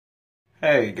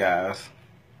Hey guys,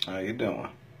 how you doing?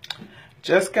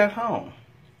 Just got home.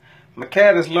 My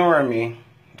cat is luring me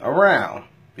around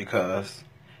because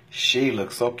she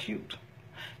looks so cute.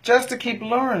 Just to keep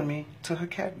luring me to her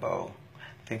cat bowl.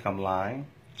 Think I'm lying?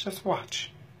 Just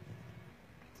watch.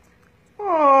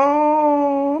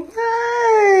 Oh,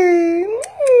 hey,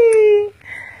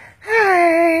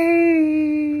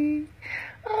 hey,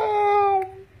 oh,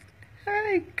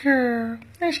 hey girl,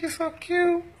 ain't she so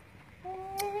cute?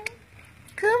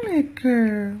 Come here,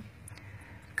 girl.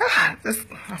 God,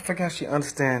 I forgot she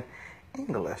understands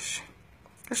English.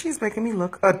 Because she's making me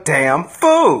look a damn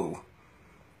fool.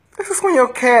 This is when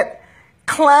your cat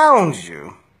clowns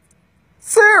you.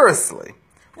 Seriously.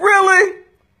 Really?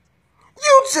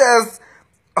 You just...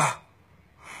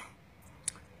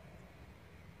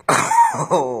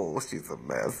 Oh, she's a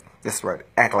mess. That's right.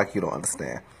 Act like you don't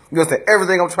understand. You understand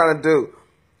everything I'm trying to do.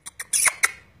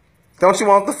 Don't you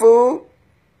want the food?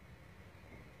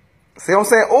 See what I'm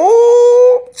saying?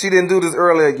 Oh, she didn't do this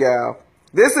earlier, y'all.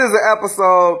 This is an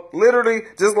episode, literally,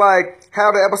 just like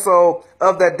how the episode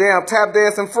of that damn tap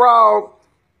dancing frog.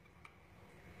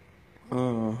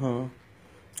 And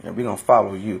we're going to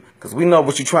follow you because we know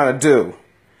what you're trying to do.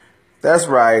 That's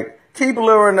right. Keep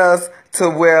luring us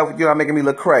to where you're not making me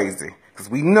look crazy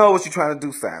because we know what you're trying to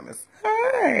do, SAMUS.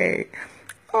 Hey.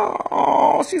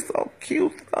 Oh, she's so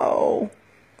cute, though.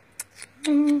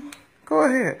 Go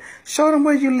ahead. Show them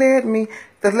where you led me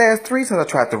the last 3 times I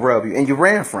tried to rub you and you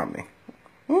ran from me.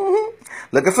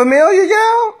 Looking familiar,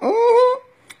 y'all?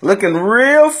 Looking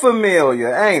real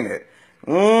familiar, ain't it?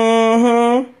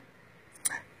 Y'all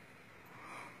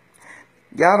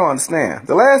don't understand.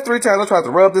 The last 3 times I tried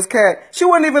to rub this cat, she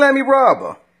wouldn't even let me rub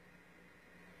her.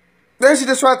 Then she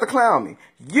just tried to clown me.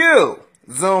 You,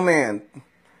 zoom in.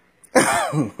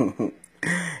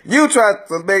 You tried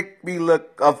to make me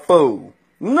look a fool.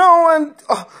 No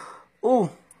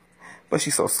one, but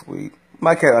she's so sweet.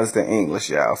 My cat understands English,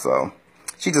 y'all, so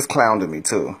she just clowned me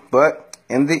too. But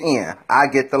in the end, I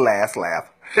get the last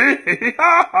laugh.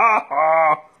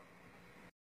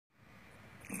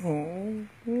 Oh,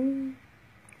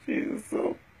 she's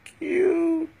so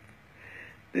cute.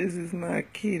 This is my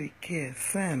kitty cat,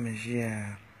 SAMUS,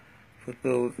 y'all. For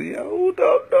those of y'all who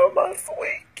don't know my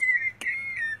sweet kitty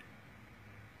cat.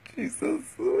 She's so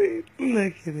sweet.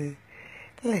 Look at it.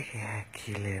 Look at her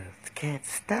cute little cat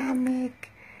stomach.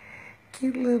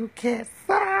 Cute little cat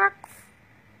socks.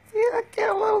 See her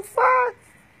cute little socks?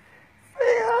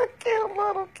 See her cute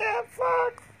little cat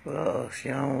socks? Oh, she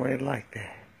don't really like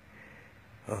that.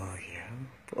 Oh, yeah.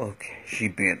 Okay, she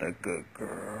being a good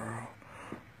girl.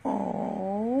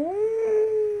 Oh.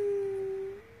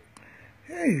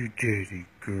 Hey, daddy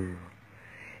girl.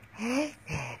 Hey,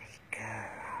 daddy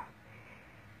girl.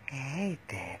 Hey,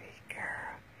 daddy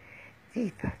girl.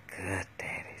 She's a good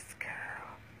daddy's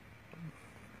girl.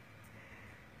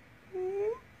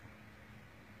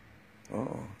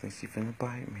 Oh, I think she finna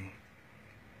bite me.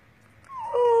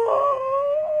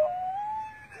 Oh,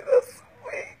 she's a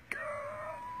sweet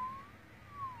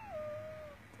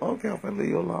girl. Okay, I'm gonna leave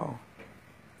you alone.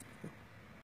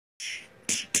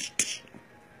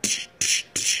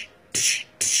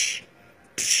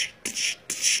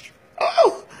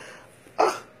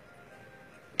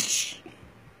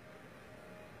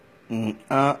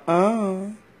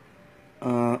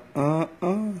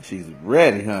 She's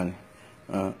ready, honey.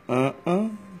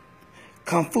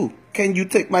 Kung Fu. Can you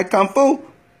take my Kung Fu?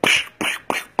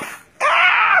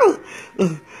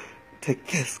 Take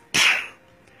this.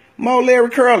 More Larry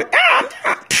Curly.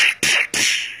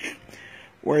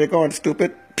 Where you going,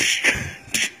 stupid?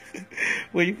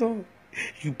 Where you going?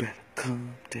 You better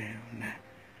calm down now.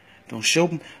 Don't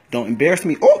embarrass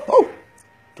me. Oh.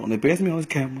 Don't embarrass me on this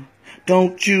camera.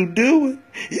 Don't you do it.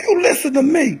 You listen to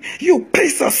me, you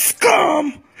piece of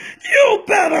scum. You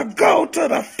better go to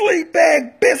the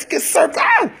Fleabag Biscuit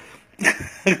Circle.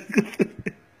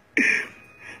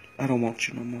 I don't want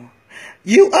you no more.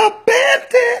 You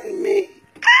abandoned me.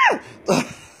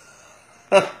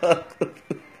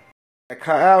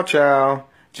 Kyle, child,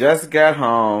 just got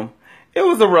home. It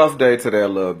was a rough day today a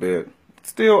little bit.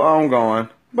 Still ongoing,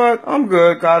 but I'm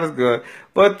good. God is good.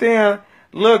 But then,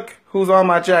 look who's on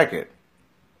my jacket.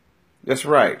 That's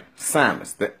right,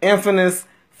 SAMUS, the infamous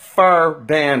fur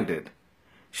bandit.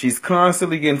 She's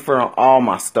constantly getting fur on all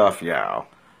my stuff, y'all.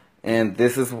 And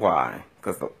this is why.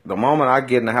 Because the moment I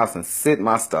get in the house and sit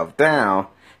my stuff down,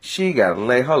 she got to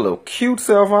lay her little cute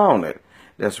self on it.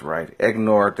 That's right,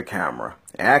 ignore the camera.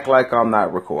 Act like I'm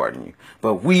not recording you.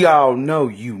 But we all know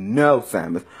you know,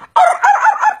 SAMUS.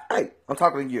 Hey, I'm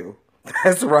talking to you.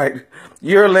 That's right.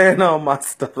 You're laying on my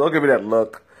stuff. Don't give me that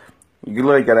look. You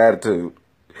look like you got attitude.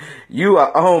 You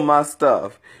are on my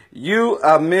stuff. You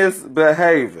are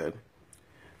misbehaving.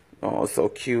 Oh, so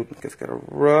cute. Just gotta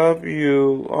rub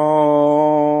you.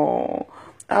 Oh,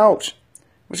 ouch.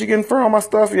 But she getting fur on my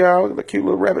stuff, y'all. Look at the cute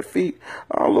little rabbit feet.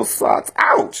 Oh, little socks.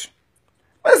 Ouch.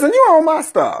 Listen, you on my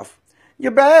stuff.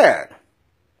 You're bad.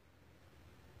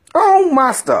 On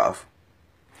my stuff.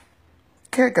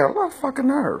 Cat got a lot of fucking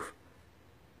nerve.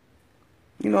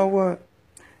 You know what?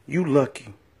 You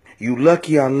lucky. You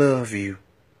lucky I love you.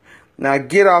 Now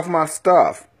get off my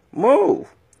stuff. Move.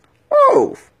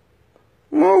 Move.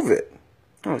 Move it.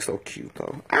 Oh, it's so cute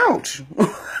though. Ouch.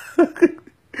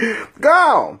 Go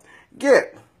on.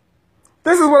 Get.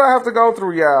 This is what I have to go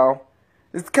through, y'all.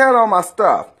 It's cat on my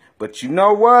stuff. But you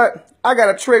know what? I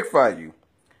got a trick for you.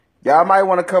 Y'all might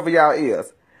want to cover y'all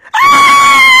ears.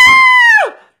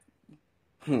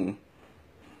 In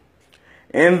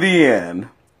the end,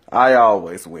 I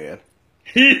always win.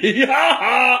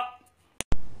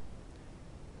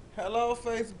 Hello,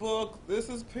 Facebook. This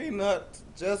is Peanut.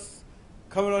 Just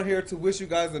coming on here to wish you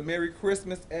guys a Merry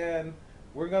Christmas, and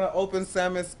we're going to open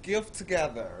SAMUS gift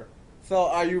together. So,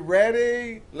 are you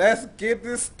ready? Let's get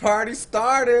this party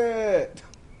started.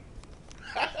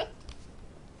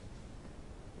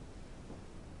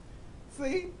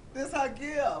 See? This I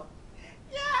give.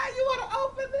 Yeah, you want to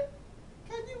open it?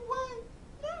 Can you wait?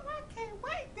 No, I can't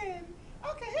wait then.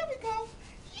 Okay, here we go.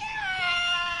 Yay!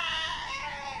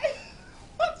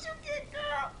 What you get,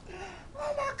 girl?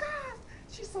 Oh my gosh.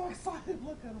 She's so excited.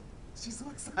 Look at her. She's so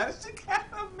excited. She got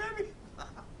a mini.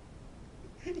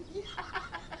 Yeah.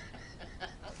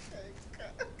 Okay,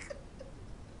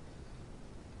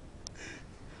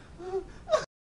 good.